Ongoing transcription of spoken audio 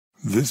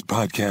This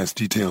podcast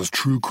details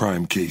true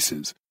crime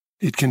cases.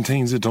 It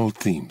contains adult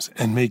themes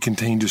and may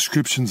contain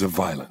descriptions of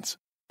violence.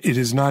 It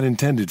is not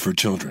intended for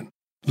children.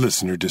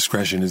 Listener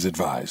discretion is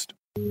advised.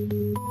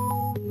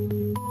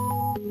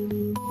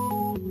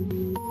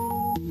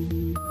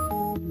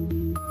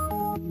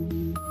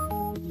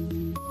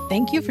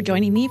 Thank you for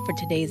joining me for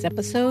today's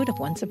episode of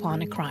Once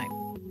Upon a Crime.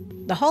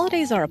 The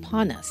holidays are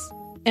upon us,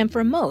 and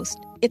for most,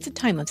 it's a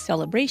time of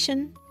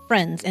celebration,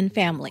 friends, and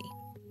family.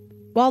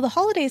 While the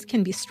holidays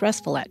can be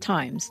stressful at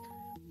times,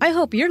 I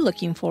hope you're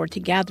looking forward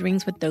to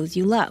gatherings with those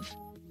you love,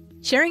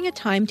 sharing a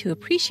time to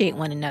appreciate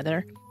one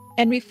another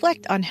and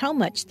reflect on how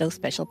much those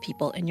special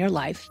people in your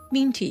life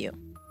mean to you.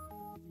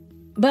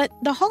 But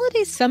the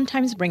holidays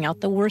sometimes bring out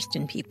the worst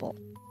in people.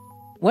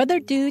 Whether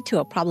due to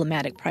a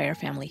problematic prior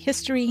family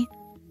history,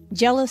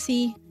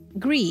 jealousy,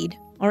 greed,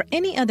 or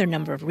any other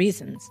number of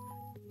reasons,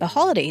 the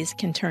holidays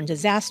can turn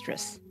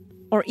disastrous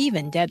or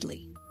even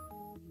deadly.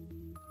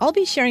 I'll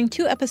be sharing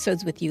 2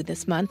 episodes with you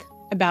this month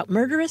about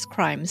murderous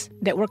crimes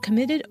that were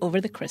committed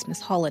over the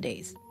Christmas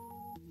holidays.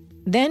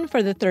 Then,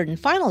 for the 3rd and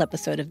final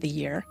episode of the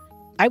year,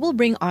 I will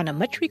bring on a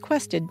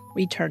much-requested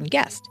return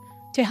guest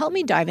to help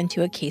me dive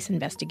into a case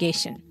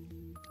investigation.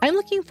 I'm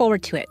looking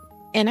forward to it,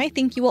 and I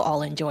think you will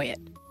all enjoy it.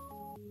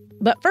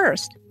 But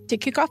first, to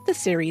kick off the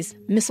series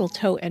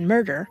Mistletoe and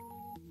Murder,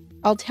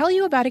 I'll tell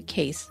you about a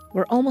case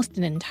where almost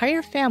an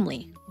entire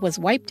family was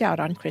wiped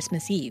out on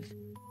Christmas Eve,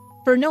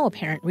 for no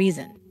apparent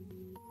reason.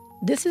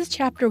 This is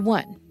Chapter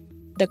 1,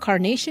 The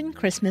Carnation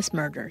Christmas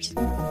Murders.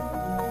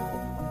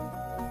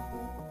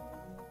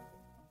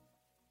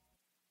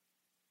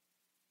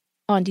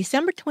 On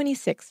December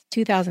 26,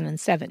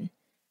 2007,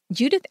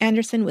 Judith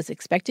Anderson was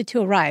expected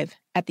to arrive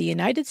at the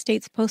United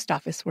States Post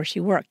Office where she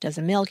worked as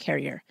a mail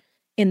carrier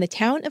in the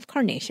town of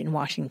Carnation,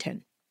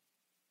 Washington.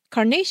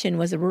 Carnation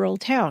was a rural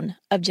town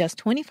of just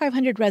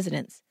 2,500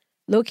 residents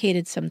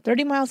located some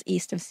 30 miles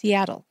east of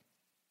Seattle,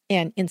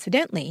 and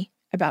incidentally,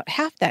 about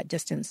half that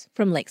distance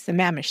from Lake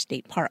Sammamish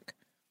State Park.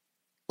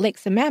 Lake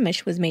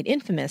Sammamish was made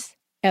infamous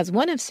as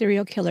one of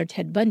serial killer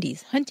Ted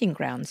Bundy's hunting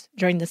grounds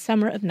during the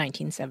summer of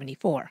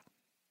 1974.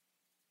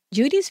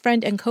 Judy's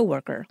friend and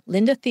coworker,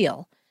 Linda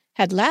Thiel,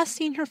 had last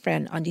seen her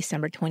friend on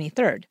December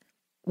 23rd,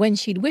 when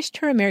she'd wished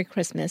her a Merry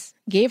Christmas,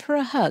 gave her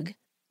a hug,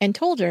 and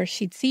told her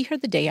she'd see her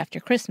the day after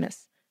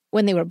Christmas,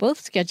 when they were both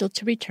scheduled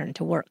to return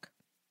to work.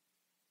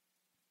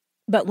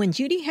 But when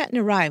Judy hadn't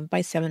arrived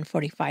by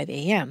 7:45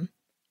 a.m.,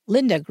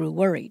 Linda grew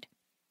worried.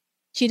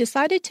 She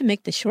decided to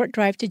make the short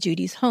drive to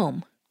Judy's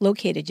home,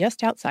 located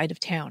just outside of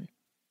town.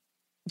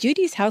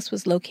 Judy's house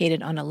was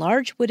located on a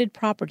large wooded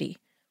property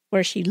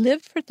where she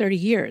lived for 30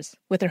 years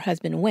with her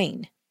husband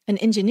Wayne, an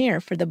engineer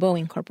for the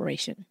Boeing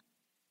Corporation.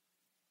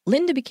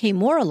 Linda became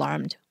more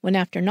alarmed when,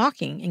 after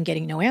knocking and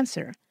getting no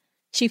answer,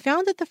 she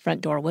found that the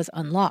front door was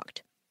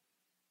unlocked.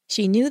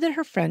 She knew that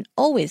her friend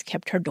always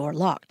kept her door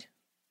locked.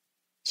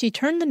 She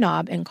turned the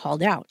knob and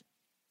called out,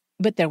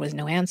 but there was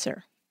no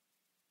answer.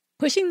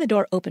 Pushing the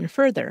door open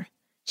further,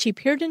 she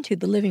peered into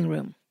the living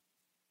room.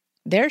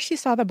 There she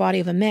saw the body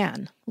of a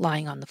man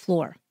lying on the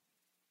floor.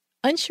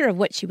 Unsure of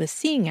what she was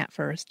seeing at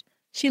first,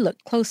 she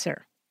looked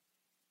closer.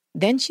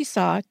 Then she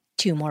saw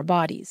 2 more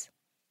bodies,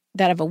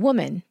 that of a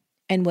woman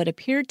and what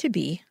appeared to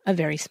be a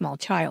very small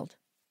child.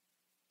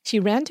 She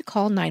ran to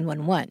call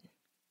 911.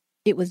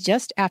 It was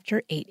just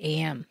after 8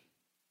 a.m.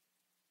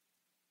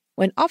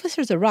 When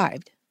officers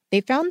arrived,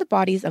 they found the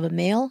bodies of a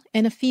male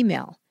and a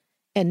female,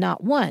 and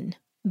not 1,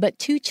 but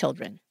 2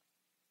 children.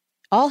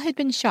 All had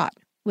been shot,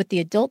 with the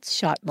adults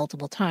shot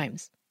multiple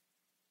times.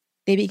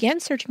 They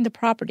began searching the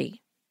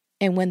property,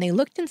 and when they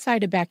looked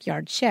inside a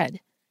backyard shed,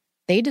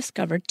 they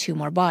discovered 2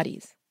 more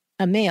bodies,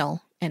 a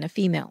male and a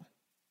female.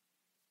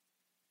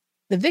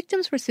 The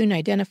victims were soon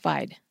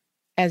identified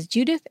as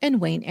Judith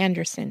and Wayne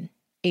Anderson,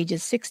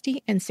 ages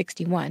 60 and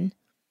 61,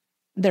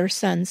 their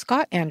son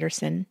Scott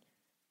Anderson,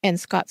 and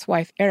Scott's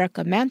wife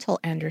Erica Mantle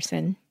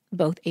Anderson,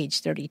 both age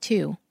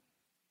 32,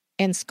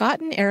 and Scott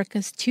and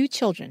Erica's 2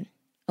 children,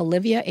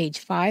 Olivia, age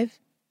 5,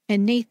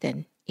 and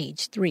Nathan,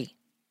 age 3.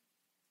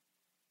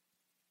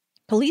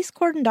 Police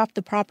cordoned off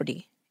the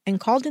property and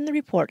called in the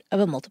report of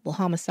a multiple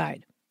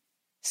homicide.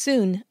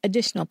 Soon,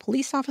 additional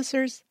police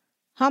officers,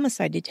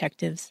 homicide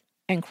detectives,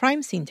 and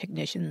crime scene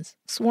technicians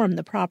swarmed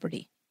the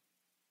property.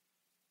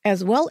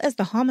 As well as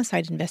the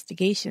homicide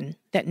investigation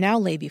that now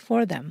lay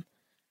before them,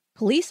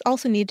 police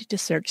also needed to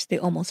search the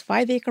almost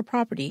 5-acre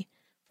property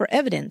for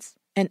evidence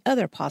and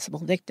other possible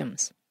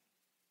victims.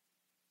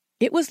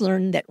 It was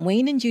learned that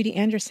Wayne and Judy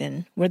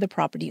Anderson were the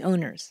property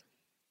owners.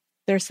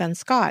 Their son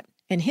Scott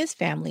and his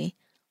family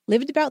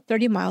lived about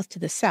 30 miles to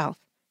the south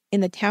in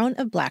the town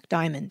of Black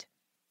Diamond.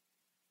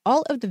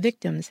 All of the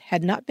victims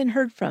had not been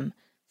heard from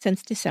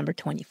since December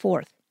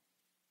 24th.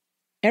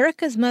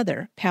 Erica's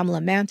mother, Pamela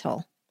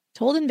Mantle,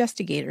 told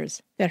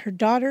investigators that her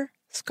daughter,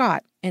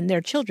 Scott, and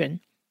their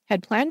children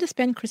had planned to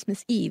spend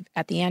Christmas Eve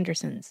at the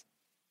Andersons.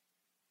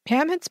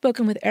 Pam had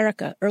spoken with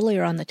Erica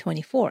earlier on the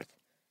 24th,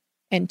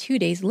 and 2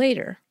 days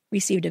later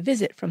received a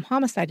visit from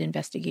homicide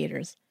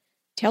investigators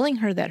telling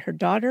her that her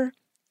daughter,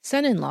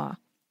 son-in-law,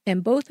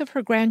 and both of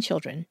her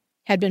grandchildren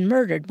had been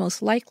murdered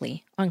most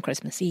likely on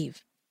Christmas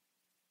Eve.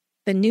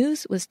 The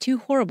news was too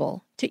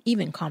horrible to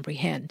even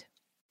comprehend.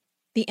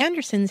 The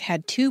Andersons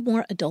had 2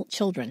 more adult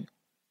children.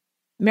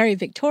 Mary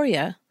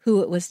Victoria,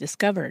 who it was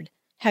discovered,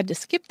 had to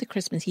skip the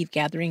Christmas Eve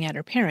gathering at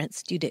her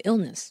parents' due to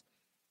illness,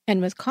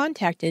 and was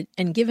contacted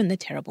and given the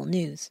terrible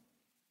news.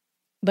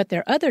 But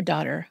their other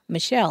daughter,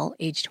 Michelle,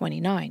 age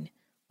 29,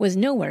 was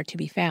nowhere to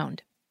be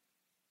found.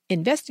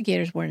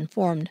 Investigators were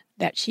informed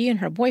that she and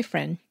her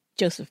boyfriend,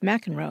 Joseph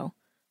McEnroe,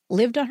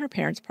 lived on her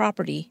parents'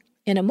 property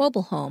in a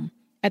mobile home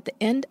at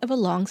the end of a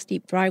long,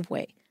 steep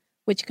driveway,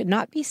 which could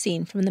not be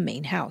seen from the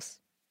main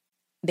house.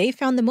 They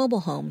found the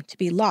mobile home to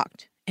be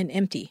locked and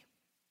empty.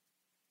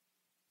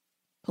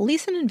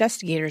 Police and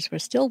investigators were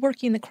still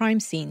working the crime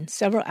scene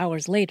several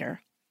hours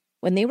later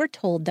when they were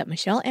told that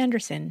Michelle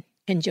Anderson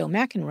and Joe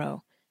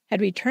McEnroe had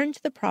returned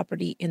to the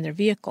property in their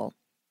vehicle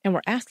and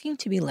were asking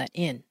to be let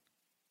in.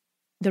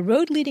 The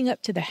road leading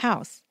up to the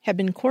house had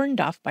been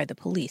cordoned off by the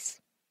police.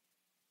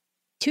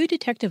 2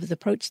 detectives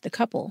approached the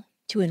couple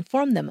to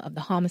inform them of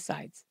the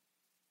homicides.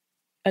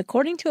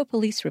 According to a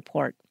police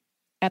report,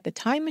 at the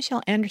time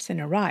Michelle Anderson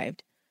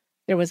arrived,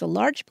 there was a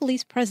large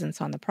police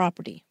presence on the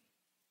property.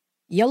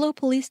 Yellow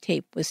police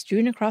tape was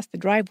strewn across the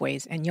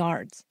driveways and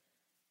yards.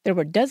 There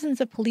were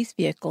dozens of police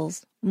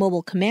vehicles,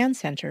 mobile command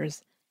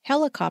centers,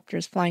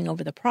 helicopters flying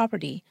over the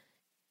property,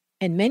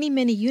 and many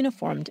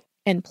uniformed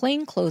and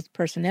plainclothes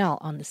personnel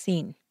on the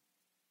scene.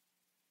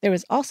 There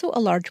was also a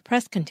large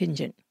press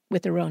contingent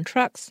with their own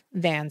trucks,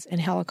 vans,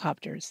 and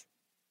helicopters.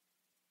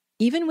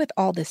 Even with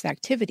all this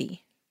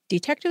activity,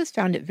 detectives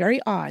found it very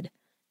odd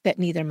that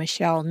neither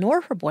Michelle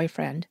nor her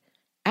boyfriend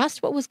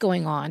asked what was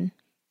going on,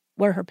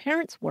 where her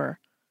parents were,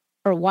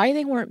 or why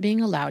they weren't being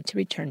allowed to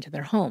return to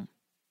their home.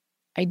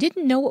 "I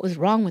didn't know what was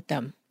wrong with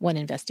them," one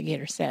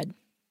investigator said,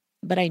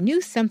 "but I knew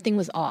something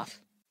was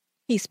off."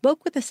 He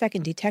spoke with a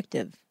second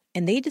detective,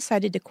 and they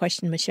decided to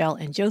question Michelle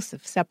and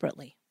Joseph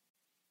separately.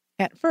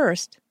 At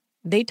first,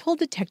 they told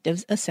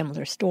detectives a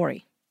similar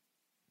story.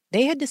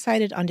 They had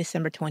decided on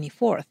December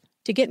 24th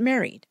to get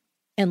married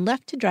and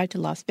left to drive to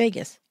Las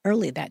Vegas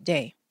early that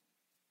day.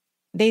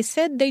 They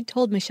said they'd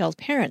told Michelle's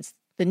parents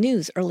the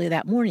news early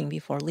that morning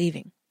before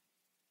leaving.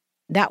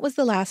 That was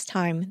the last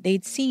time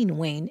they'd seen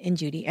Wayne and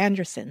Judy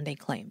Anderson, they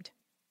claimed.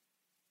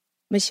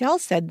 Michelle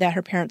said that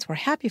her parents were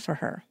happy for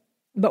her,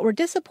 but were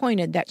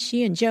disappointed that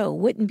she and Joe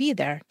wouldn't be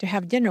there to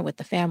have dinner with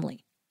the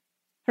family.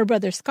 Her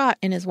brother Scott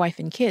and his wife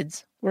and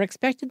kids were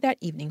expected that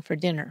evening for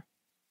dinner.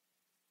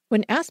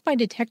 When asked by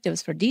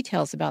detectives for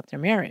details about their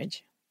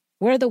marriage,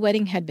 where the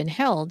wedding had been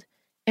held,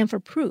 and for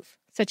proof,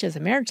 such as a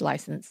marriage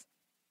license,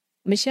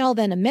 Michelle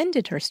then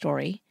amended her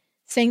story,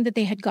 saying that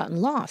they had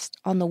gotten lost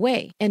on the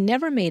way and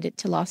never made it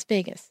to Las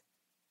Vegas.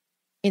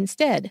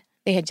 Instead,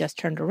 they had just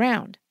turned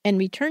around and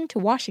returned to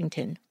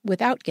Washington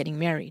without getting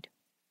married.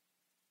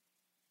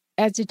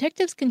 As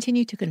detectives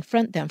continued to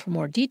confront them for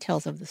more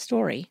details of the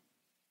story,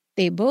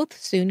 they both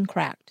soon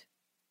cracked.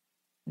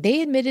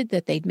 They admitted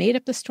that they'd made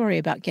up the story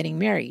about getting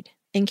married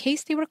in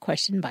case they were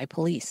questioned by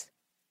police.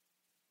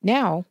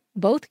 Now,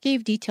 both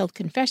gave detailed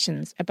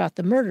confessions about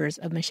the murders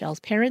of Michelle's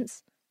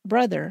parents,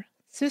 brother,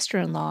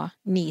 sister-in-law,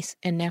 niece,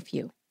 and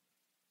nephew.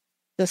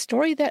 The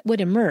story that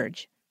would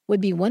emerge would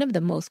be one of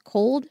the most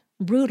cold,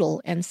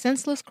 brutal, and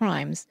senseless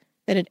crimes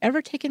that had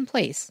ever taken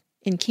place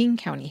in King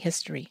County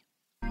history.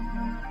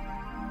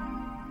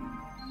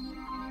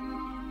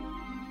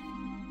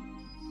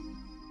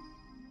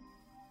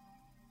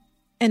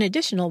 An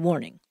additional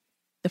warning.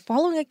 The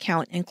following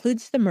account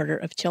includes the murder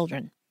of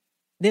children.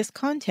 This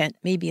content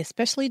may be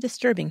especially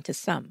disturbing to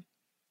some.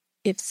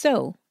 If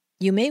so,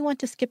 you may want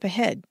to skip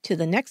ahead to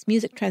the next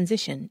music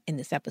transition in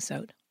this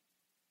episode.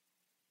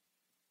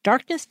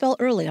 Darkness fell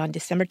early on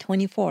December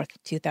 24,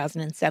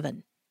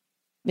 2007.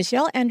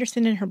 Michelle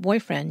Anderson and her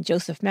boyfriend,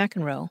 Joseph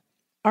McEnroe,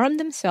 armed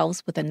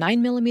themselves with a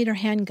 9mm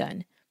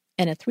handgun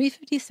and a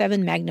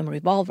 .357 Magnum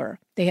revolver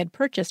they had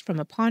purchased from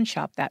a pawn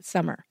shop that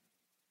summer.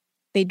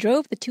 They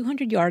drove the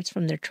 200 yards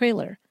from their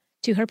trailer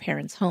to her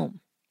parents'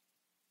 home.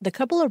 The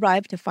couple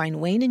arrived to find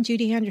Wayne and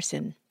Judy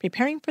Anderson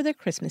preparing for their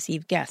Christmas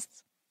Eve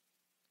guests.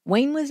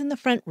 Wayne was in the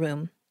front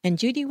room, and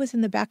Judy was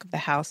in the back of the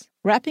house,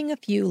 wrapping a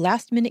few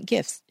last-minute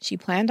gifts she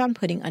planned on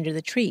putting under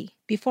the tree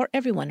before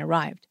everyone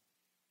arrived.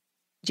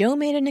 Joe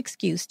made an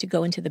excuse to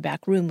go into the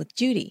back room with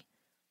Judy,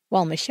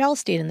 while Michelle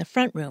stayed in the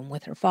front room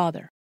with her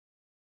father.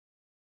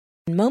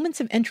 In moments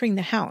of entering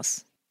the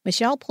house,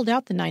 Michelle pulled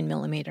out the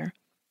 9mm,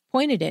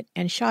 pointed it,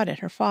 and shot at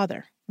her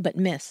father, but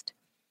missed.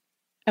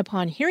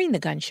 Upon hearing the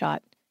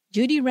gunshot,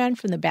 Judy ran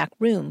from the back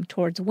room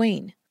towards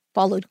Wayne,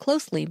 followed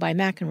closely by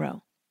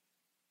McEnroe.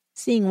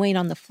 Seeing Wayne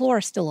on the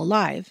floor still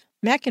alive,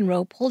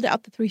 McEnroe pulled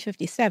out the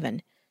 .357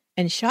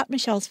 and shot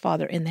Michelle's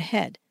father in the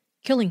head,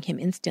 killing him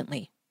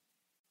instantly.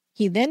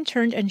 He then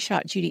turned and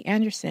shot Judy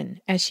Anderson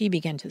as she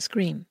began to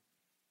scream.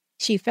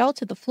 She fell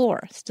to the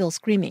floor, still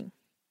screaming.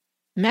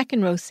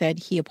 McEnroe said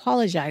he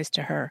apologized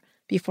to her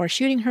before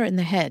shooting her in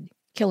the head,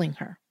 killing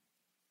her.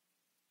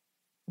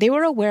 They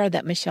were aware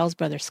that Michelle's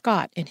brother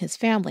Scott and his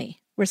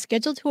family were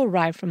scheduled to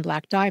arrive from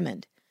Black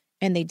Diamond,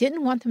 and they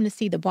didn't want them to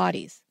see the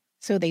bodies,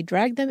 so they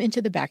dragged them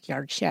into the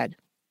backyard shed.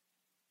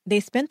 They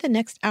spent the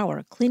next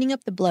hour cleaning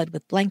up the blood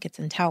with blankets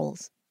and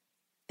towels.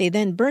 They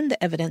then burned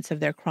the evidence of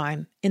their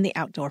crime in the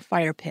outdoor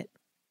fire pit.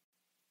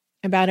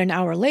 About an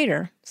hour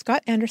later,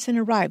 Scott Anderson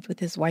arrived with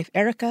his wife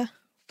Erica,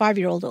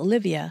 5-year-old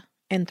Olivia,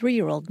 and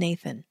 3-year-old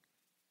Nathan.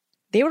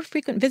 They were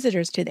frequent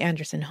visitors to the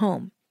Anderson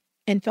home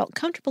and felt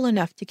comfortable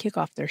enough to kick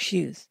off their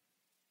shoes.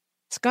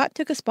 Scott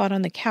took a spot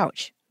on the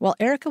couch while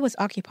Erica was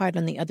occupied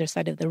on the other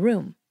side of the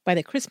room by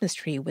the Christmas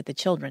tree with the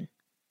children.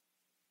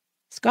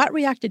 Scott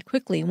reacted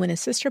quickly when his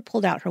sister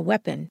pulled out her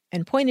weapon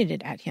and pointed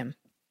it at him.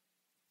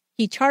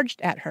 He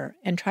charged at her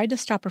and tried to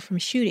stop her from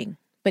shooting,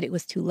 but it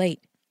was too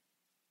late.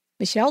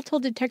 Michelle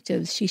told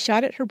detectives she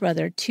shot at her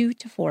brother 2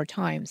 to 4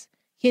 times,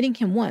 hitting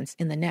him once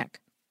in the neck.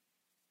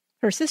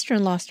 Her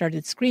sister-in-law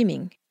started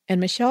screaming, and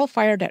Michelle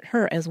fired at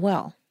her as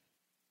well.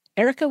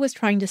 Erica was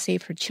trying to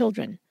save her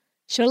children,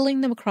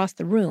 shuttling them across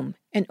the room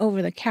and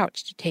over the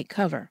couch to take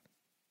cover.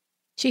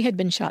 She had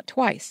been shot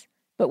twice,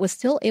 but was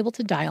still able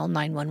to dial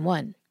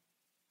 911.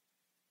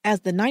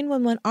 As the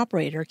 911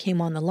 operator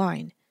came on the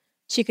line,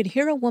 she could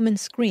hear a woman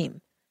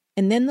scream,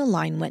 and then the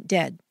line went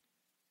dead.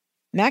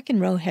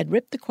 McEnroe had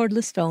ripped the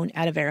cordless phone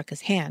out of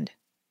Erica's hand.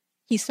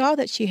 He saw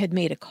that she had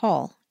made a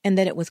call and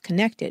that it was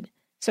connected,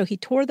 so he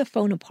tore the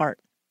phone apart.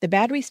 The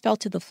batteries fell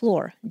to the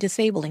floor,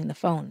 disabling the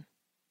phone.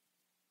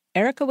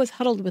 Erica was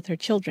huddled with her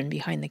children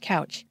behind the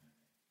couch.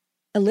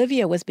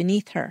 Olivia was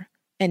beneath her,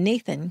 and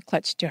Nathan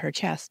clutched to her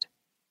chest.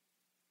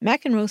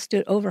 McEnroe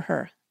stood over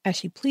her as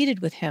she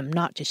pleaded with him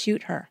not to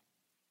shoot her.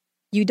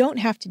 "You don't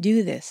have to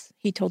do this,"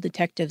 he told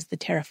detectives the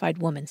terrified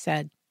woman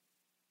said.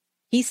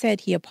 He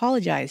said he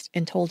apologized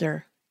and told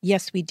her,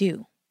 "Yes, we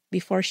do,"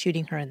 before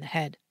shooting her in the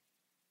head.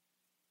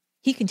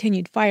 He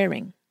continued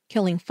firing,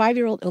 killing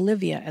 5-year-old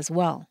Olivia as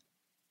well.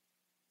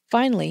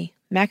 Finally,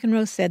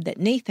 McEnroe said that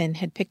Nathan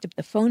had picked up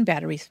the phone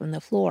batteries from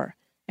the floor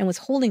and was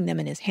holding them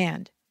in his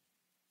hand.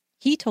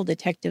 He told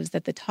detectives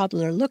that the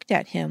toddler looked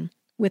at him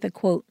with a,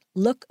 quote,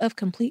 look of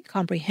complete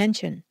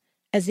comprehension,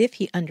 as if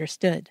he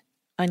understood,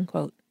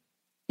 unquote,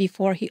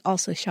 before he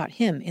also shot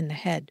him in the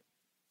head.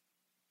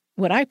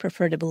 What I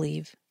prefer to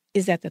believe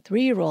is that the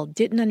 3-year-old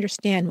didn't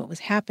understand what was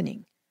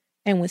happening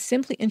and was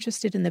simply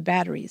interested in the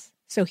batteries,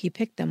 so he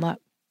picked them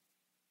up.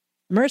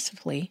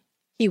 Mercifully,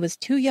 he was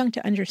too young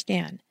to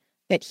understand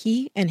that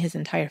he and his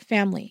entire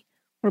family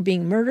were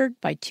being murdered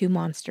by 2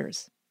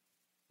 monsters,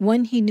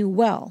 one he knew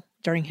well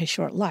during his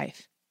short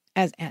life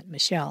as Aunt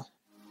Michelle.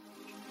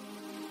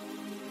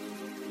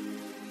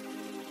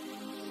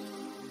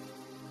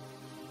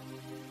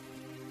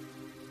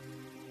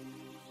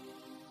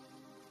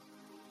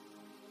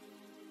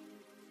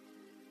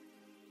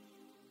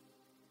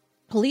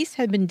 Police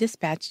had been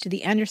dispatched to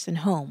the Anderson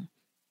home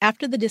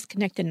after the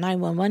disconnected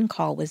 911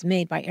 call was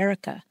made by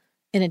Erica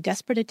in a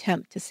desperate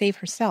attempt to save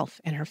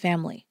herself and her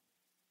family.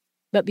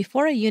 But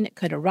before a unit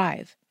could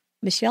arrive,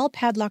 Michelle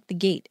padlocked the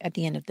gate at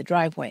the end of the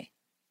driveway.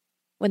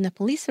 When the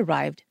police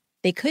arrived,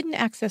 they couldn't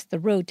access the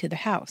road to the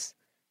house,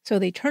 so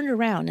they turned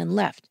around and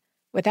left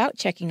without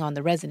checking on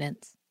the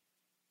residents.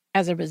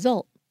 As a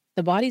result,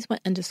 the bodies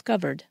went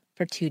undiscovered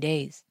for 2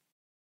 days.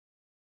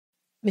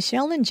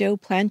 Michelle and Joe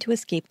planned to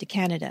escape to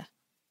Canada.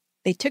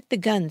 They took the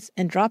guns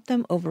and dropped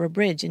them over a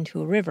bridge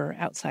into a river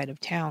outside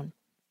of town.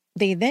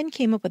 They then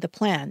came up with a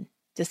plan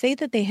to say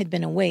that they had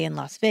been away in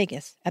Las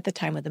Vegas at the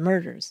time of the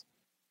murders,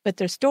 but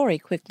their story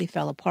quickly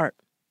fell apart.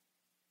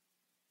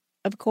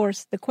 Of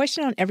course, the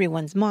question on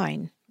everyone's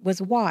mind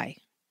was why?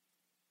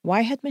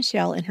 Why had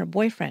Michelle and her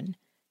boyfriend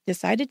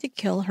decided to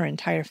kill her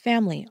entire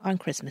family on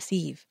Christmas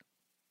Eve?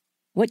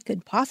 What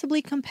could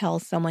possibly compel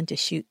someone to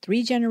shoot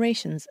 3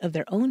 generations of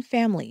their own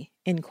family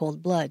in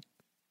cold blood?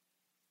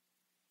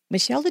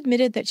 Michelle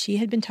admitted that she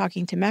had been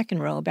talking to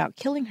McEnroe about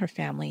killing her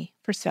family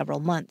for several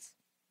months.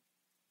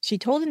 She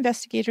told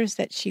investigators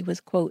that she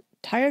was, quote,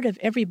 tired of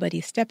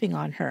everybody stepping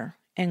on her,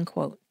 end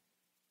quote.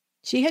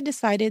 She had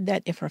decided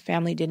that if her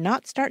family did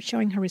not start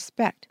showing her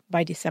respect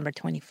by December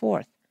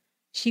 24th,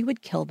 she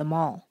would kill them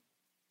all.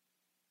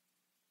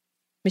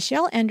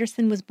 Michelle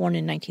Anderson was born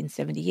in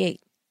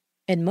 1978,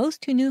 and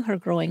most who knew her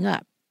growing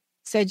up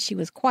said she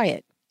was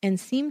quiet and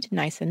seemed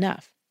nice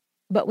enough,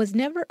 but was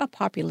never a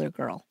popular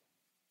girl.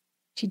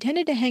 She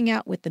tended to hang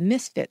out with the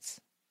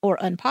misfits,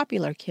 or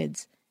unpopular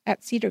kids,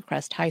 at Cedar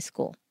Crest High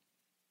School.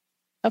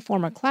 A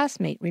former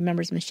classmate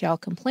remembers Michelle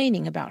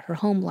complaining about her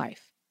home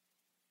life.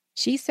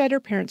 She said her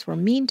parents were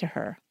mean to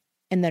her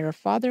and that her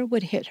father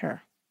would hit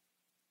her.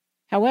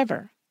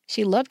 However,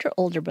 she loved her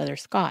older brother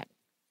Scott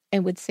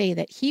and would say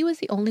that he was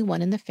the only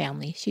one in the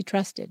family she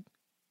trusted.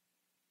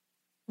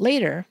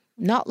 Later,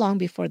 not long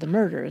before the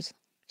murders,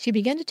 she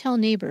began to tell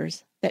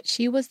neighbors that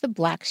she was the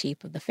black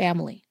sheep of the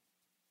family.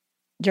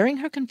 During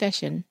her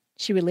confession,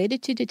 she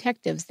related to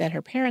detectives that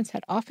her parents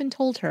had often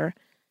told her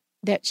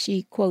that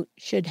she, quote,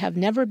 should have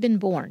never been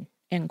born,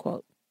 end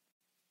quote.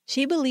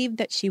 She believed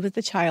that she was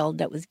the child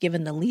that was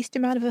given the least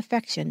amount of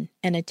affection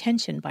and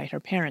attention by her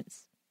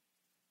parents.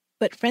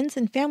 But friends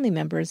and family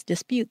members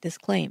dispute this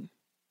claim.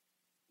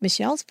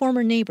 Michelle's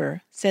former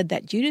neighbor said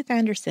that Judith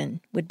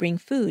Anderson would bring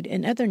food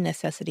and other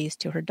necessities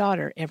to her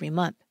daughter every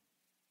month.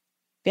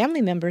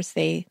 Family members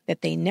say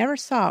that they never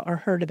saw or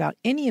heard about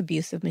any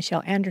abuse of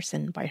Michelle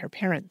Anderson by her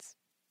parents.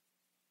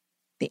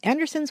 The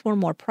Andersons were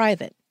more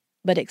private,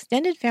 but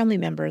extended family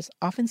members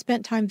often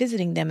spent time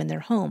visiting them in their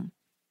home,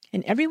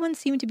 and everyone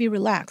seemed to be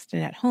relaxed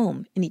and at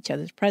home in each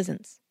other's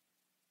presence.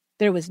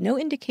 There was no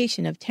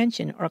indication of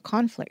tension or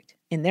conflict,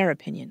 in their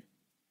opinion.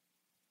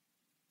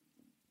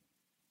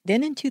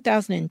 Then in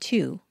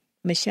 2002,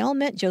 Michelle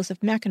met Joseph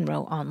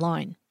McEnroe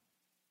online.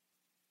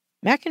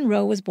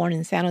 McEnroe was born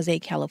in San Jose,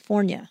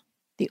 California,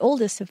 the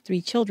oldest of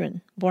 3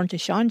 children born to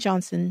Sean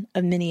Johnson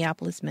of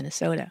Minneapolis,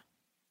 Minnesota.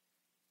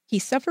 He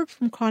suffered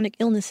from chronic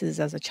illnesses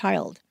as a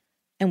child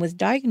and was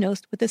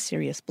diagnosed with a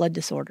serious blood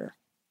disorder.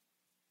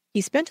 He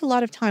spent a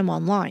lot of time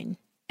online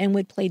and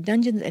would play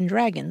Dungeons and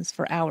Dragons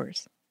for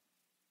hours.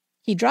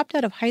 He dropped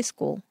out of high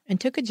school and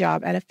took a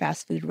job at a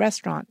fast food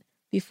restaurant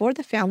before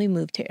the family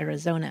moved to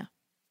Arizona.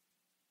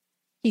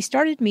 He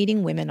started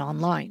meeting women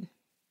online.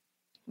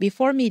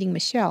 Before meeting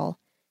Michelle,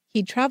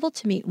 he'd traveled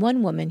to meet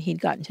one woman he'd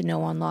gotten to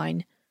know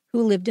online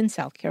who lived in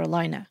South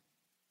Carolina,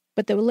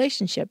 but the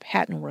relationship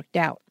hadn't worked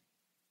out.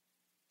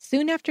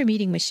 Soon after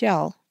meeting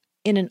Michelle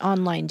in an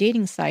online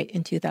dating site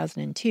in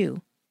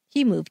 2002,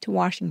 he moved to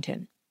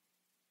Washington.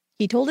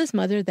 He told his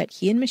mother that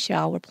he and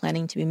Michelle were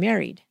planning to be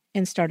married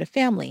and start a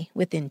family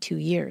within 2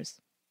 years.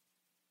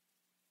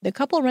 The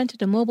couple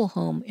rented a mobile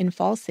home in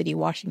Falls City,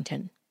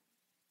 Washington.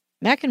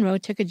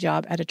 McEnroe took a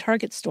job at a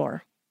Target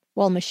store,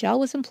 while Michelle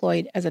was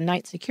employed as a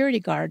night security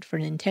guard for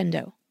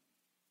Nintendo.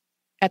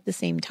 At the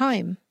same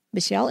time,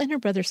 Michelle and her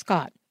brother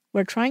Scott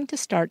were trying to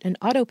start an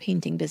auto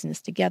painting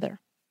business together.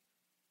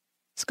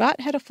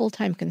 Scott had a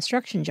full-time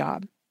construction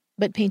job,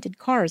 but painted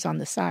cars on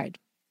the side.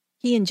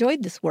 He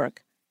enjoyed this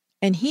work,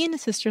 and he and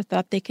his sister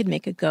thought they could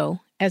make a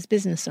go as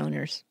business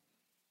owners.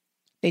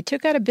 They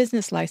took out a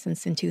business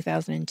license in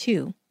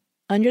 2002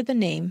 under the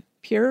name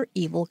Pure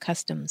Evil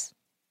Customs.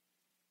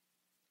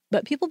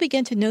 But people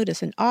began to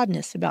notice an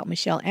oddness about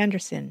Michelle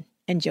Anderson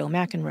and Joe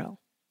McEnroe.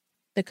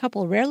 The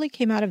couple rarely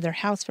came out of their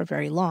house for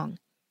very long,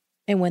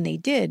 and when they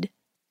did,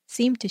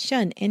 seemed to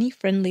shun any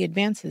friendly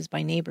advances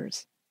by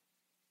neighbors.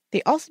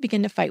 They also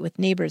began to fight with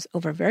neighbors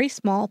over very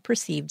small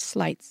perceived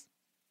slights.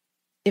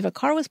 If a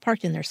car was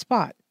parked in their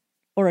spot,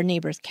 or a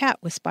neighbor's cat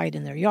was spied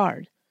in their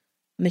yard,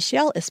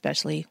 Michelle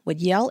especially would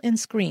yell and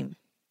scream.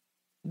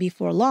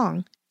 Before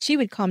long, she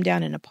would calm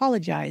down and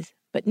apologize,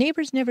 but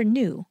neighbors never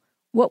knew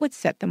what would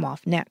set them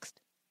off next.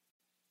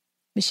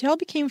 Michelle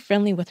became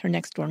friendly with her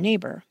next-door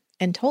neighbor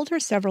and told her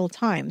several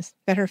times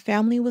that her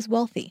family was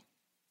wealthy.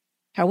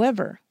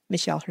 However,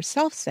 Michelle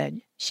herself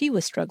said she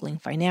was struggling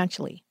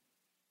financially.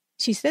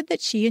 She said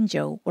that she and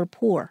Joe were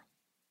poor.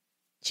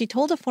 She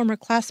told a former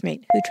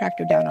classmate who tracked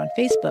her down on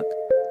Facebook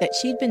that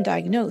she'd been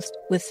diagnosed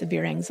with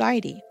severe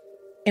anxiety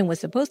and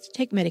was supposed to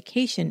take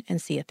medication and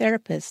see a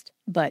therapist,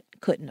 but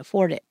couldn't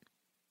afford it.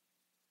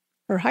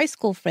 Her high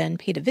school friend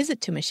paid a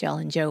visit to Michelle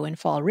and Joe in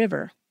Fall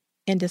River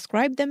and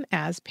described them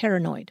as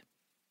paranoid.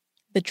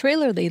 The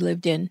trailer they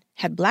lived in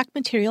had black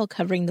material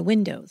covering the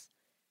windows,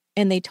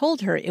 and they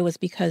told her it was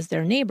because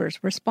their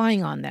neighbors were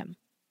spying on them.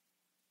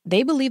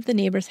 They believed the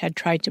neighbors had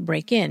tried to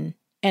break in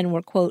and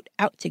were, quote,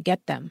 out to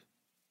get them.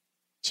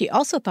 She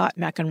also thought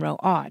McEnroe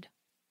odd.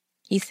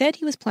 He said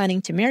he was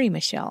planning to marry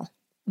Michelle,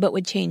 but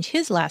would change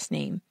his last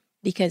name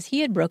because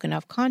he had broken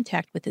off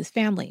contact with his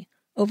family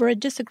over a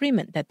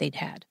disagreement that they'd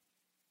had.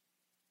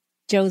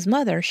 Joe's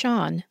mother,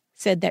 Shawn,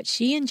 said that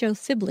she and Joe's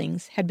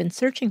siblings had been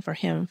searching for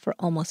him for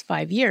almost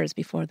 5 years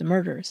before the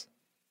murders.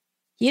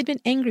 He had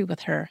been angry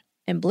with her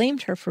and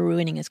blamed her for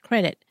ruining his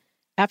credit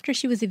after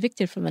she was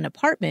evicted from an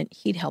apartment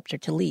he'd helped her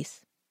to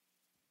lease.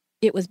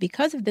 It was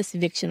because of this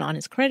eviction on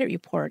his credit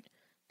report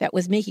that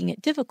was making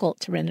it difficult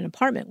to rent an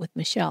apartment with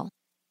Michelle.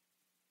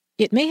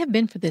 It may have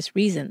been for this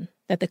reason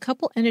that the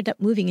couple ended up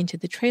moving into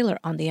the trailer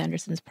on the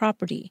Andersons'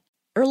 property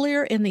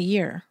earlier in the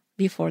year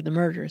before the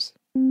murders.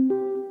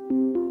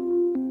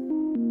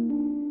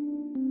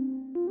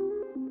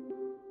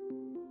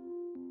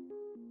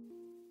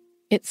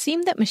 It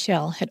seemed that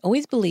Michelle had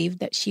always believed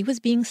that she was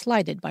being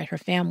slighted by her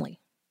family.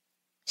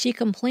 She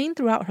complained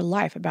throughout her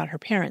life about her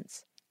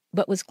parents,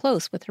 but was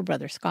close with her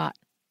brother Scott.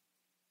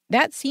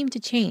 That seemed to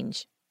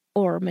change,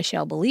 or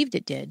Michelle believed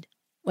it did,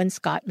 when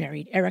Scott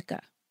married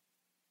Erica.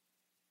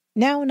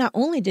 Now, not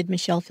only did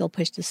Michelle feel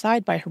pushed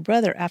aside by her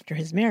brother after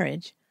his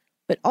marriage,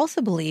 but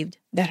also believed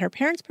that her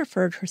parents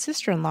preferred her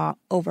sister-in-law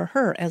over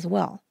her as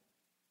well.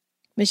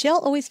 Michelle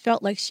always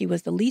felt like she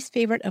was the least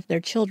favorite of their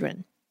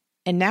children,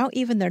 and now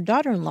even their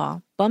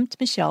daughter-in-law bumped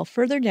Michelle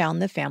further down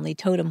the family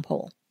totem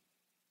pole.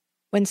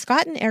 When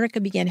Scott and Erica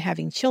began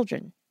having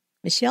children,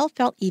 Michelle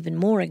felt even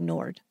more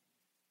ignored.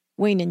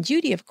 Wayne and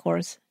Judy, of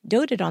course,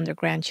 doted on their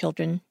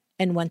grandchildren,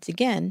 and once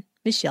again,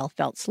 Michelle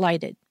felt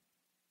slighted.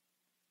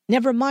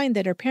 Never mind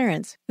that her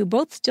parents, who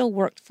both still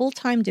worked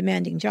full-time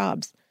demanding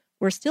jobs,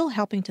 were still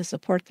helping to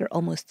support their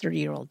almost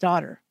 30-year-old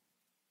daughter.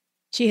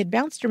 She had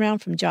bounced around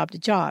from job to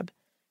job,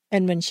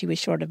 and when she was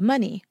short of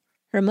money,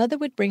 her mother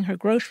would bring her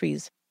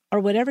groceries or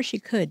whatever she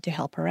could to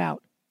help her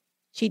out.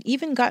 She'd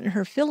even gotten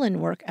her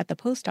fill-in work at the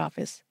post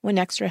office when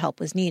extra help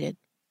was needed.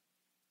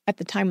 At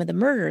the time of the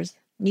murders,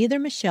 neither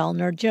Michelle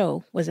nor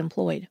Joe was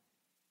employed.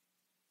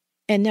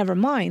 And never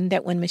mind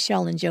that when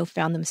Michelle and Joe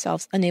found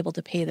themselves unable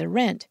to pay their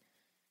rent,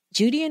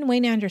 Judy and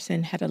Wayne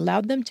Anderson had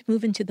allowed them to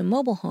move into the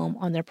mobile home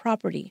on their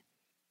property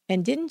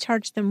and didn't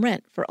charge them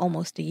rent for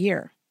almost a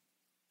year.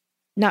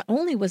 Not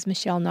only was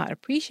Michelle not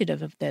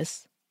appreciative of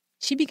this,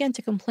 she began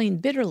to complain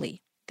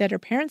bitterly that her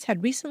parents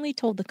had recently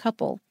told the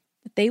couple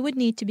that they would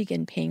need to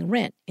begin paying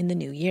rent in the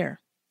new year.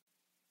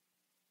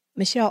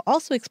 Michelle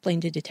also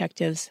explained to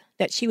detectives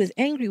that she was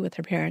angry with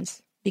her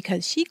parents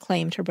because she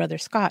claimed her brother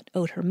Scott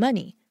owed her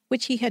money,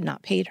 which he had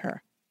not paid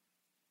her.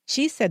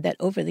 She said that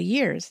over the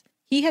years,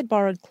 he had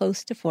borrowed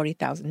close to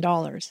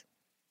 $40,000.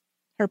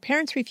 Her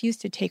parents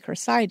refused to take her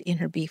side in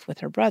her beef with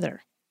her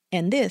brother,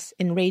 and this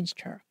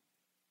enraged her.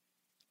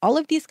 All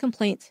of these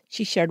complaints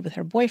she shared with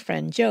her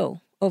boyfriend,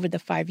 Joe, over the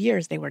 5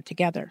 years they were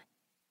together.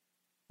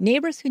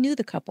 Neighbors who knew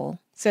the couple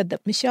said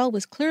that Michelle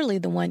was clearly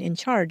the one in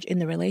charge in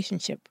the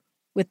relationship,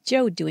 with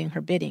Joe doing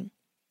her bidding.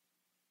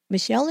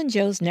 Michelle and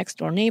Joe's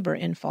next-door neighbor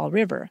in Fall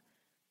River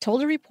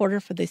told a reporter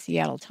for the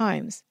Seattle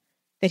Times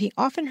that he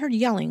often heard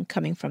yelling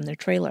coming from their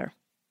trailer.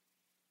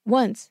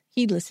 Once,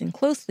 he'd listened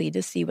closely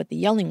to see what the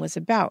yelling was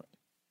about.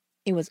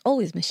 It was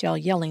always Michelle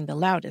yelling the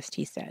loudest,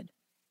 he said.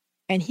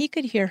 And he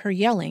could hear her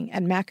yelling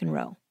at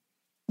McEnroe,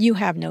 "You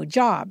have no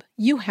job,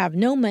 you have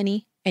no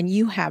money, and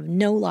you have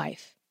no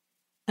life."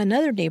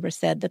 Another neighbor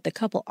said that the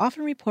couple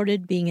often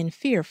reported being in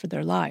fear for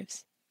their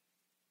lives.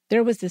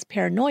 There was this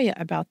paranoia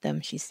about them,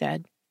 she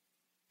said.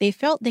 They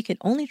felt they could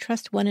only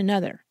trust one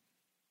another,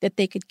 that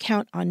they could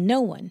count on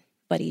no one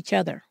but each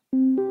other.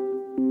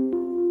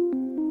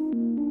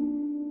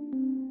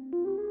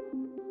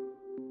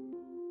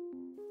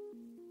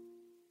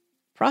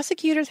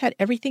 Prosecutors had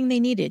everything they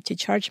needed to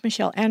charge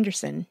Michelle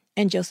Anderson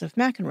and Joseph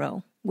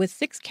McEnroe with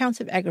 6 counts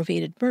of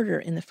aggravated murder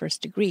in the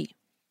first degree,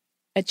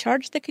 a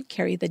charge that could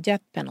carry the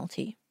death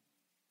penalty.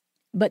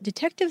 But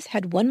detectives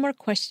had one more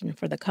question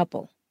for the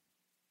couple.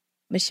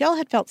 Michelle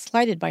had felt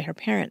slighted by her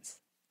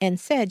parents and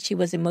said she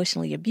was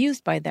emotionally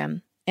abused by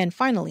them and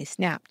finally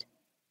snapped.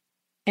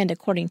 And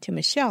according to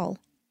Michelle,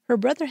 her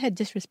brother had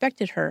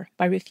disrespected her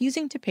by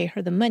refusing to pay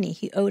her the money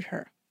he owed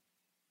her.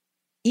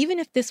 Even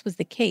if this was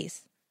the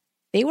case,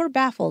 they were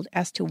baffled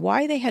as to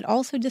why they had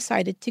also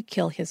decided to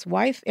kill his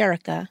wife,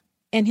 Erica,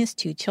 and his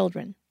 2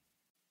 children.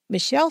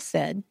 Michelle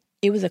said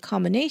it was a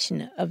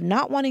combination of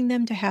not wanting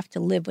them to have to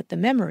live with the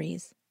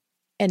memories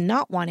and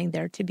not wanting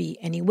there to be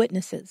any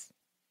witnesses.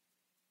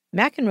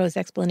 McEnroe's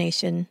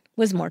explanation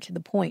was more to the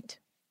point.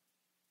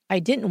 "I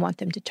didn't want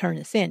them to turn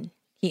us in,"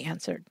 he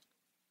answered.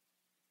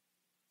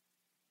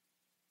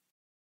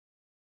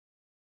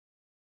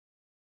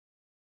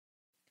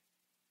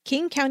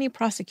 King County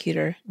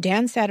prosecutor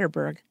Dan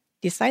Satterberg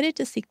decided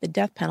to seek the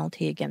death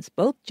penalty against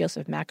both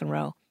Joseph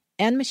McEnroe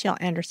and Michelle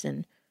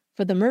Anderson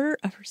for the murder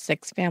of her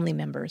 6 family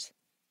members.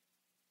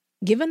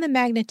 Given the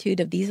magnitude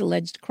of these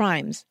alleged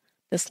crimes,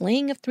 the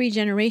slaying of 3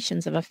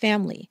 generations of a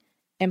family,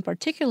 and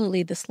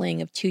particularly the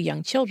slaying of 2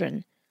 young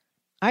children,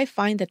 I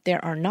find that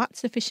there are not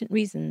sufficient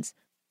reasons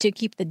to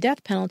keep the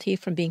death penalty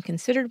from being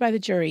considered by the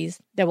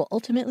juries that will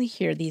ultimately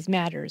hear these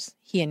matters,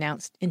 he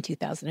announced in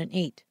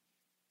 2008.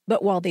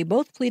 But while they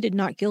both pleaded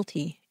not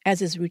guilty,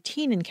 as is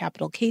routine in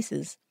capital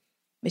cases,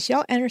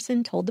 Michelle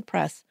Anderson told the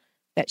press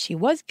that she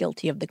was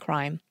guilty of the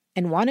crime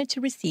and wanted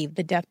to receive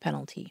the death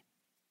penalty.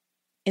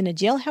 In a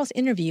jailhouse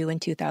interview in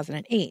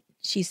 2008,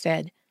 she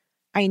said,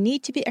 "I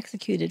need to be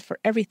executed for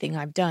everything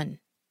I've done.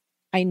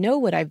 I know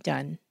what I've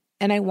done,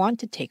 and I want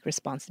to take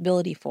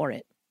responsibility for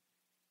it."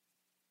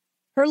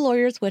 Her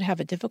lawyers would have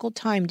a difficult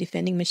time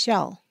defending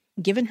Michelle,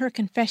 given her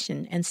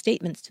confession and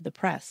statements to the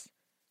press,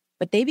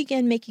 but they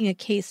began making a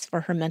case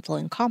for her mental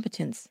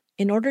incompetence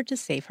in order to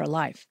save her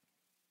life.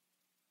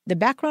 The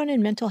background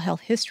and mental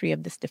health history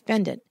of this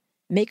defendant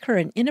make her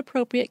an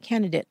inappropriate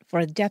candidate for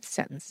a death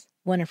sentence,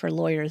 one of her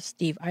lawyers,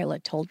 Steve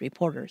Eilert, told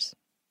reporters.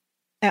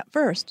 At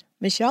first,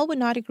 Michelle would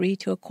not agree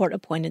to a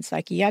court-appointed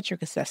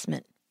psychiatric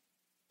assessment,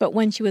 but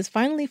when she was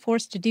finally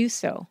forced to do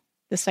so,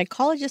 the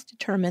psychologist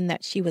determined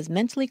that she was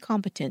mentally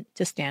competent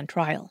to stand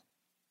trial.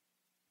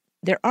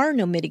 "There are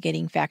no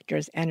mitigating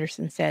factors,"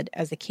 Anderson said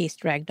as the case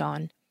dragged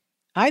on.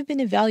 "I've been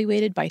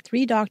evaluated by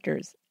 3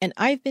 doctors, and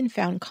I've been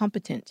found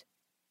competent.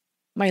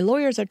 My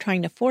lawyers are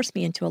trying to force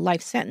me into a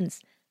life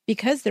sentence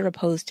because they're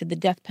opposed to the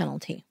death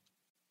penalty."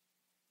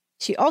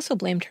 She also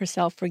blamed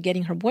herself for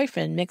getting her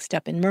boyfriend mixed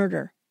up in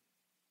murder.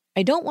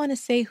 "I don't want to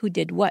say who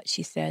did what,"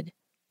 she said.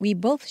 "We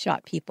both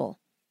shot people,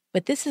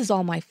 but this is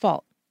all my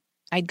fault.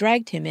 I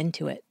dragged him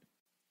into it."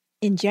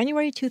 In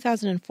January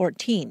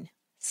 2014,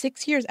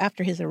 6 years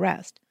after his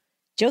arrest,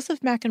 Joseph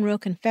McEnroe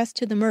confessed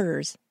to the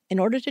murders in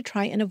order to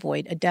try and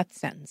avoid a death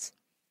sentence.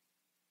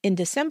 In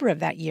December of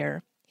that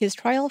year, his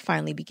trial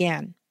finally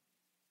began.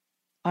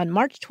 On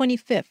March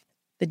 25th,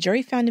 the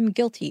jury found him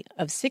guilty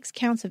of 6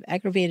 counts of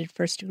aggravated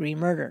first-degree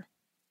murder.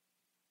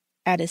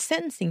 At his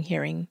sentencing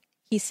hearing,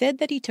 he said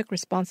that he took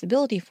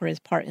responsibility for his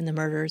part in the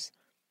murders,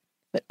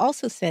 but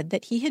also said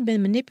that he had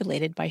been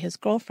manipulated by his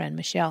girlfriend,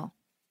 Michelle.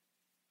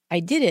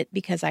 "I did it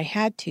because I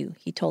had to,"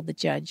 he told the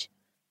judge.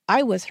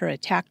 "I was her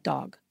attack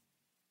dog."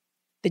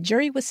 The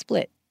jury was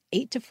split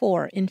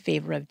 8-4 in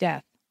favor of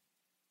death.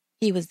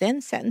 He was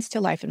then sentenced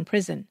to life in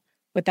prison,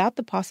 without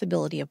the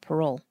possibility of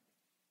parole.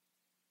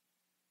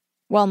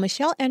 While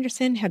Michelle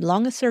Anderson had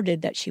long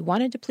asserted that she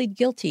wanted to plead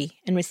guilty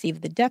and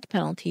receive the death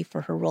penalty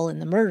for her role in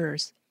the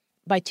murders,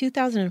 by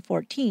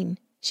 2014,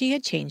 she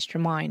had changed her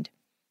mind.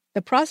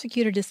 The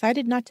prosecutor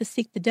decided not to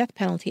seek the death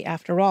penalty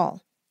after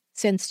all,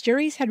 since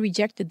juries had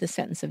rejected the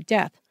sentence of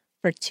death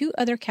for 2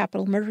 other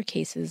capital murder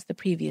cases the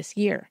previous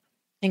year,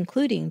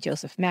 including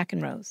Joseph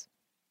McEnroe's.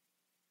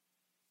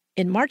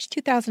 In March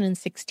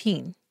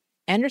 2016,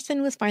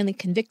 Anderson was finally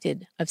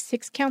convicted of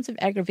 6 counts of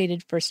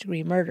aggravated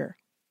first-degree murder.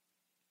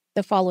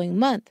 The following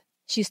month,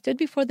 she stood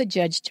before the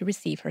judge to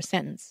receive her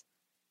sentence.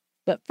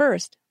 But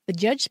first, the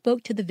judge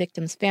spoke to the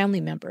victims'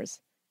 family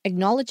members,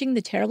 acknowledging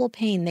the terrible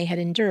pain they had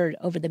endured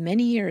over the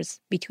many years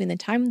between the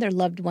time their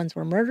loved ones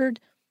were murdered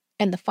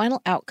and the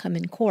final outcome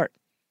in court,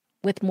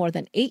 with more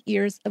than 8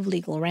 years of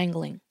legal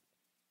wrangling.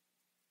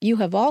 "You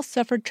have all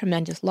suffered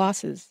tremendous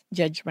losses,"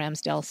 Judge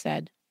Ramsdell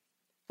said.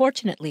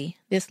 "Fortunately,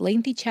 this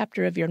lengthy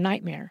chapter of your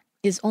nightmare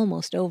is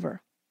almost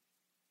over."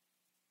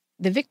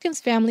 The victims'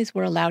 families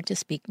were allowed to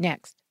speak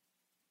next.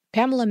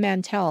 Pamela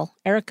Mantell,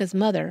 Erica's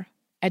mother,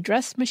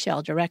 addressed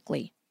Michelle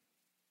directly.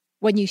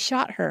 "When you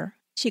shot her,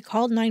 she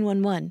called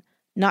 911,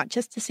 not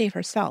just to save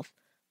herself,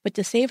 but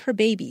to save her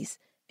babies,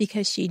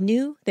 because she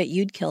knew that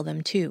you'd kill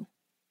them too.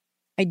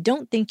 I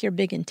don't think you're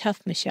big and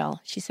tough,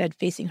 Michelle," she said,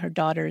 facing her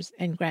daughters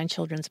and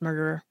grandchildren's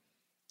murderer.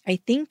 "I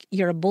think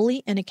you're a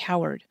bully and a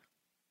coward.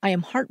 I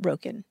am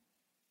heartbroken.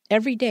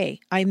 Every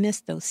day, I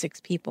miss those 6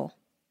 people."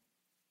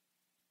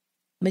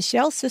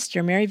 Michelle's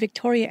sister, Mary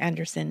Victoria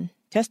Anderson,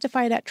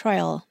 testified at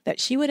trial that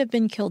she would have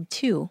been killed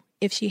too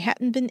if she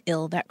hadn't been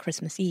ill that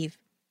Christmas Eve.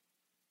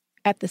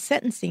 At the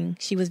sentencing,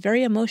 she was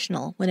very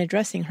emotional when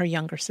addressing her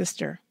younger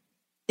sister.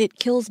 "It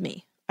kills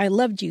me. I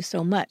loved you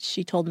so much,"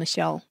 she told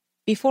Michelle,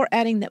 before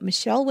adding that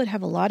Michelle would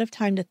have a lot of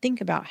time to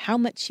think about how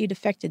much she'd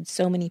affected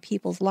so many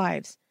people's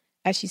lives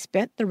as she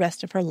spent the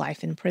rest of her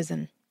life in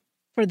prison.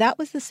 For that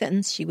was the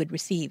sentence she would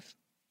receive.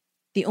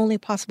 The only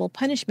possible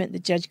punishment the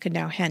judge could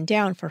now hand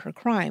down for her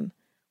crime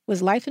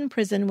was life in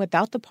prison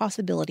without the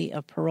possibility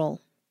of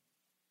parole.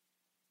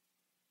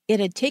 It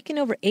had taken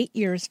over 8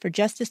 years for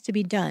justice to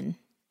be done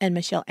and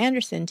Michelle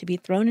Anderson to be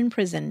thrown in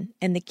prison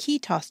and the key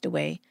tossed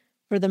away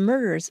for the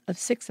murders of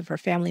 6 of her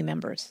family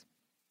members.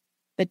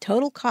 The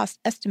total cost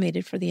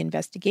estimated for the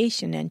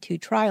investigation and 2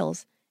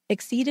 trials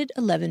exceeded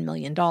 $11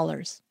 million.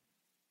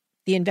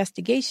 The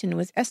investigation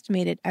was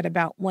estimated at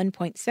about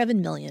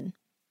 $1.7 million.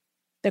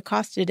 The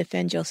cost to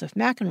defend Joseph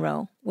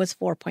McEnroe was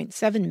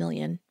 $4.7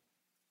 million,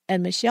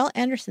 and Michelle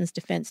Anderson's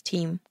defense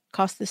team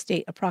cost the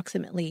state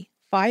approximately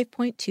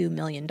 $5.2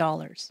 million.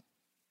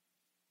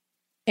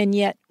 And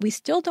yet, we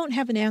still don't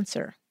have an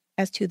answer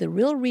as to the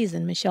real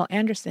reason Michelle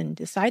Anderson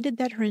decided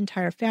that her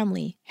entire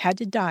family had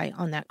to die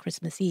on that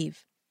Christmas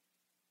Eve.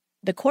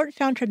 The court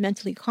found her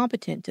mentally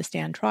competent to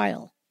stand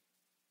trial.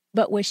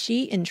 But was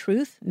she, in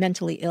truth,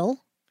 mentally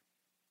ill?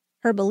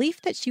 Her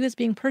belief that she was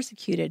being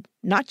persecuted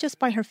not just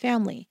by her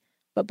family,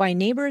 but by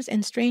neighbors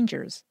and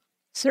strangers,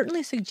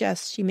 certainly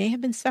suggests she may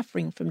have been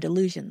suffering from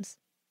delusions.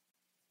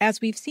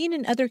 As we've seen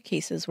in other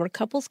cases where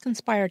couples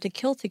conspire to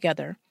kill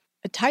together,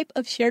 a type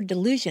of shared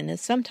delusion is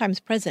sometimes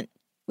present,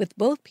 with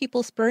both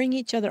people spurring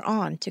each other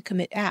on to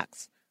commit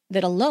acts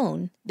that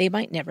alone they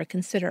might never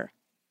consider.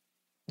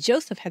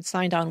 Joseph had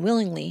signed on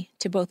willingly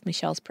to both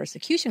Michelle's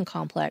persecution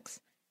complex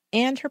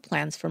and her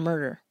plans for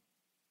murder.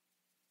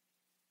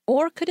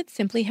 Or could it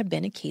simply have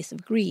been a case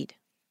of greed?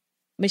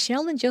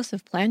 Michelle and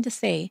Joseph planned to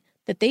say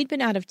that they'd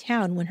been out of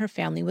town when her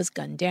family was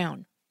gunned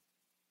down.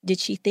 Did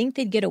she think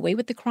they'd get away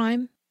with the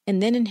crime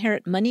and then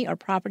inherit money or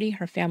property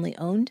her family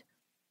owned?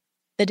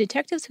 The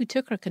detectives who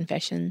took her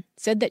confession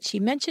said that she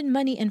mentioned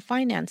money and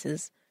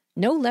finances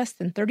no less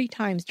than 30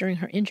 times during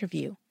her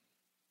interview,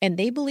 and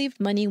they believed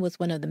money was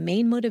one of the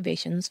main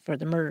motivations for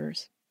the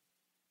murders.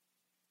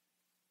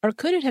 Or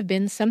could it have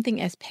been something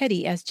as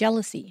petty as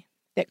jealousy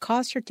that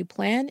caused her to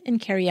plan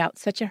and carry out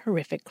such a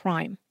horrific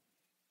crime?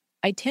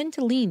 I tend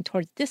to lean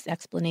towards this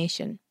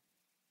explanation.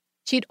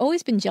 She had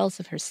always been jealous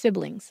of her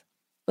siblings,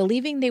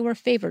 believing they were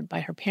favored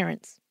by her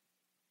parents.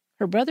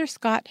 Her brother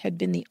Scott had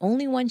been the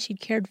only one she'd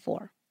cared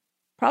for,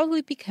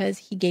 probably because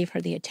he gave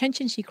her the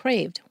attention she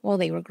craved while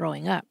they were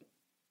growing up.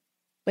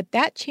 But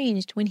that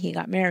changed when he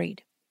got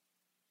married.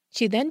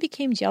 She then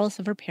became jealous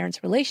of her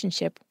parents'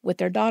 relationship with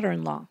their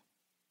daughter-in-law.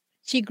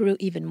 She grew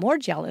even more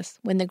jealous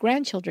when the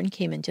grandchildren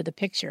came into the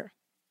picture.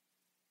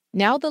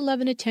 Now the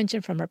love and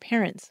attention from her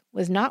parents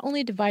was not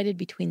only divided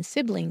between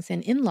siblings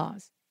and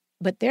in-laws,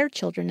 but their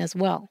children as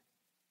well.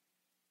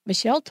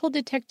 Michelle told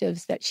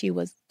detectives that she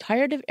was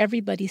tired of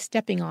everybody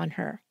stepping on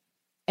her,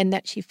 and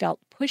that she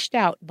felt pushed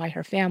out by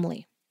her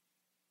family.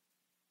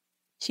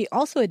 She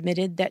also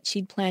admitted that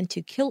she'd planned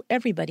to kill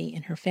everybody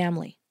in her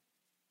family.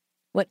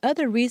 What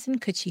other reason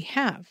could she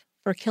have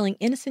for killing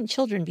innocent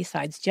children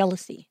besides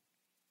jealousy?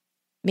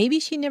 Maybe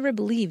she never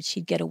believed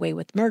she'd get away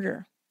with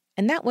murder,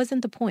 and that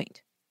wasn't the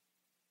point.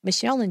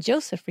 Michelle and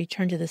Joseph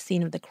returned to the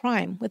scene of the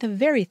crime with a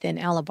very thin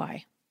alibi.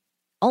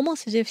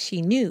 almost as if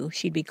she knew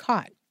she'd be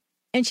caught,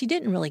 and she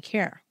didn't really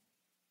care.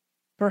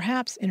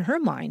 Perhaps, in her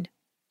mind,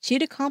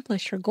 she'd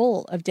accomplished her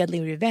goal of deadly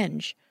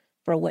revenge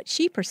for what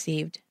she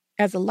perceived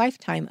as a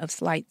lifetime of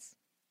slights.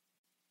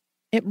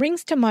 It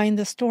brings to mind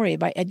the story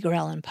by Edgar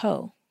Allan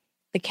Poe,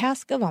 The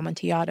Cask of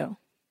Amontillado.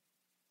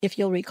 If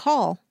you'll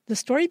recall, the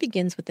story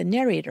begins with the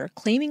narrator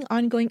claiming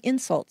ongoing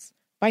insults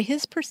by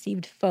his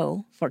perceived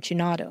foe,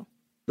 Fortunato.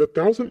 "The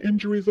 1,000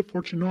 injuries of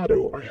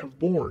Fortunato I have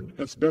borne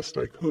as best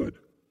I could,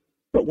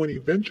 but when he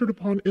ventured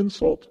upon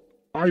insult,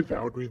 I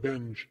vowed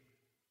revenge.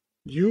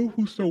 You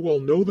who so well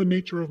know the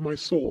nature of my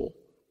soul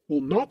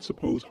will not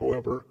suppose,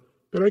 however,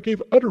 that I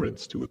gave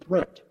utterance to a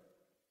threat.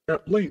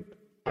 At length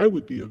I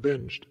would be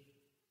avenged.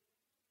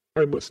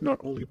 I must not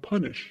only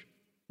punish,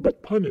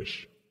 but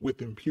punish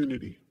with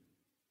impunity."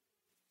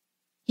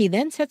 He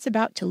then sets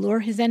about to lure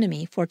his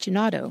enemy,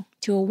 Fortunato,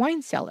 to a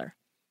wine cellar,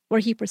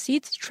 where he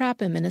proceeds to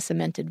trap him in a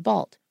cemented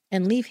vault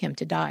and leave him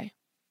to die.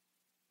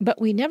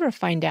 But we never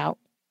find out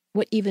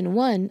what even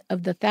one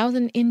of the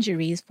 1,000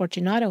 injuries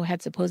Fortunato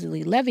had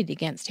supposedly levied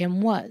against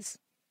him was.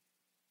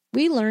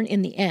 We learn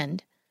in the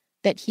end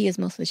that he is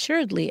most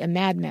assuredly a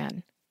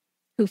madman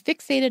who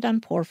fixated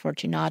on poor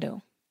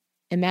Fortunato,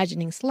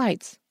 imagining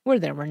slights where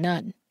there were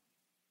none.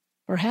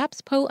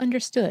 Perhaps Poe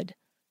understood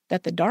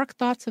that the dark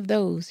thoughts of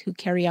those who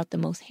carry out the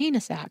most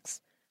heinous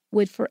acts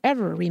would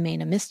forever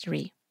remain a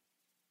mystery.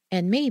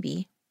 And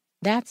maybe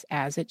that's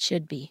as it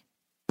should be.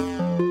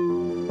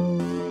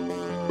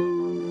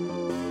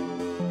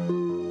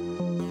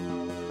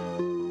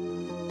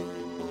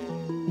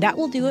 That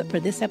will do it for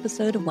this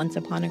episode of Once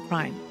Upon a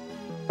Crime.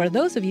 For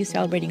those of you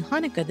celebrating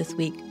Hanukkah this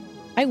week,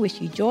 I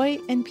wish you joy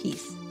and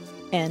peace,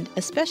 and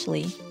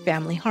especially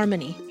family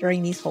harmony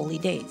during these holy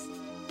days.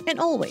 And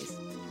always,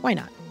 why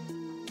not?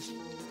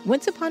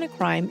 Once Upon a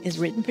Crime is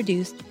written,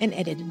 produced, and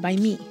edited by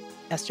me,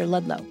 Esther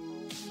Ludlow.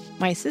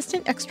 My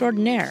assistant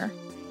extraordinaire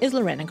is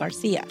Lorena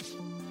Garcia.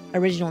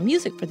 Original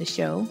music for the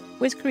show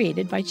was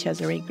created by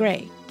Cesare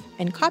Gray,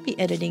 and copy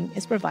editing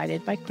is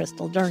provided by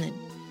Crystal Dernan.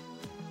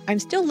 I'm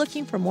still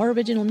looking for more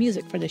original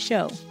music for the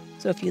show,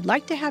 so if you'd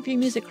like to have your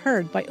music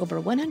heard by over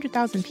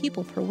 100,000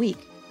 people per week,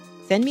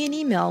 send me an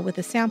email with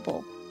a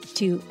sample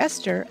to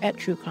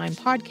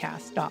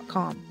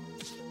esther@truecrimepodcast.com.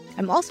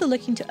 I'm also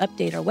looking to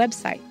update our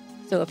website,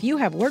 so if you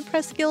have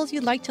WordPress skills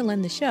you'd like to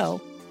lend the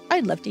show,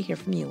 I'd love to hear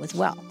from you as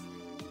well.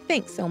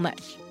 Thanks so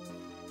much.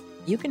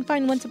 You can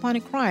find Once Upon a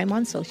Crime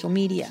on social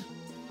media.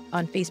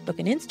 On Facebook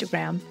and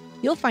Instagram,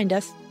 you'll find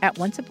us at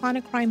Once Upon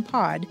a Crime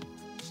Pod,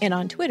 and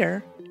on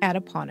Twitter at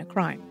Upon a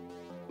Crime.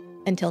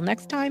 Until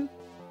next time,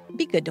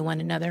 be good to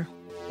one another.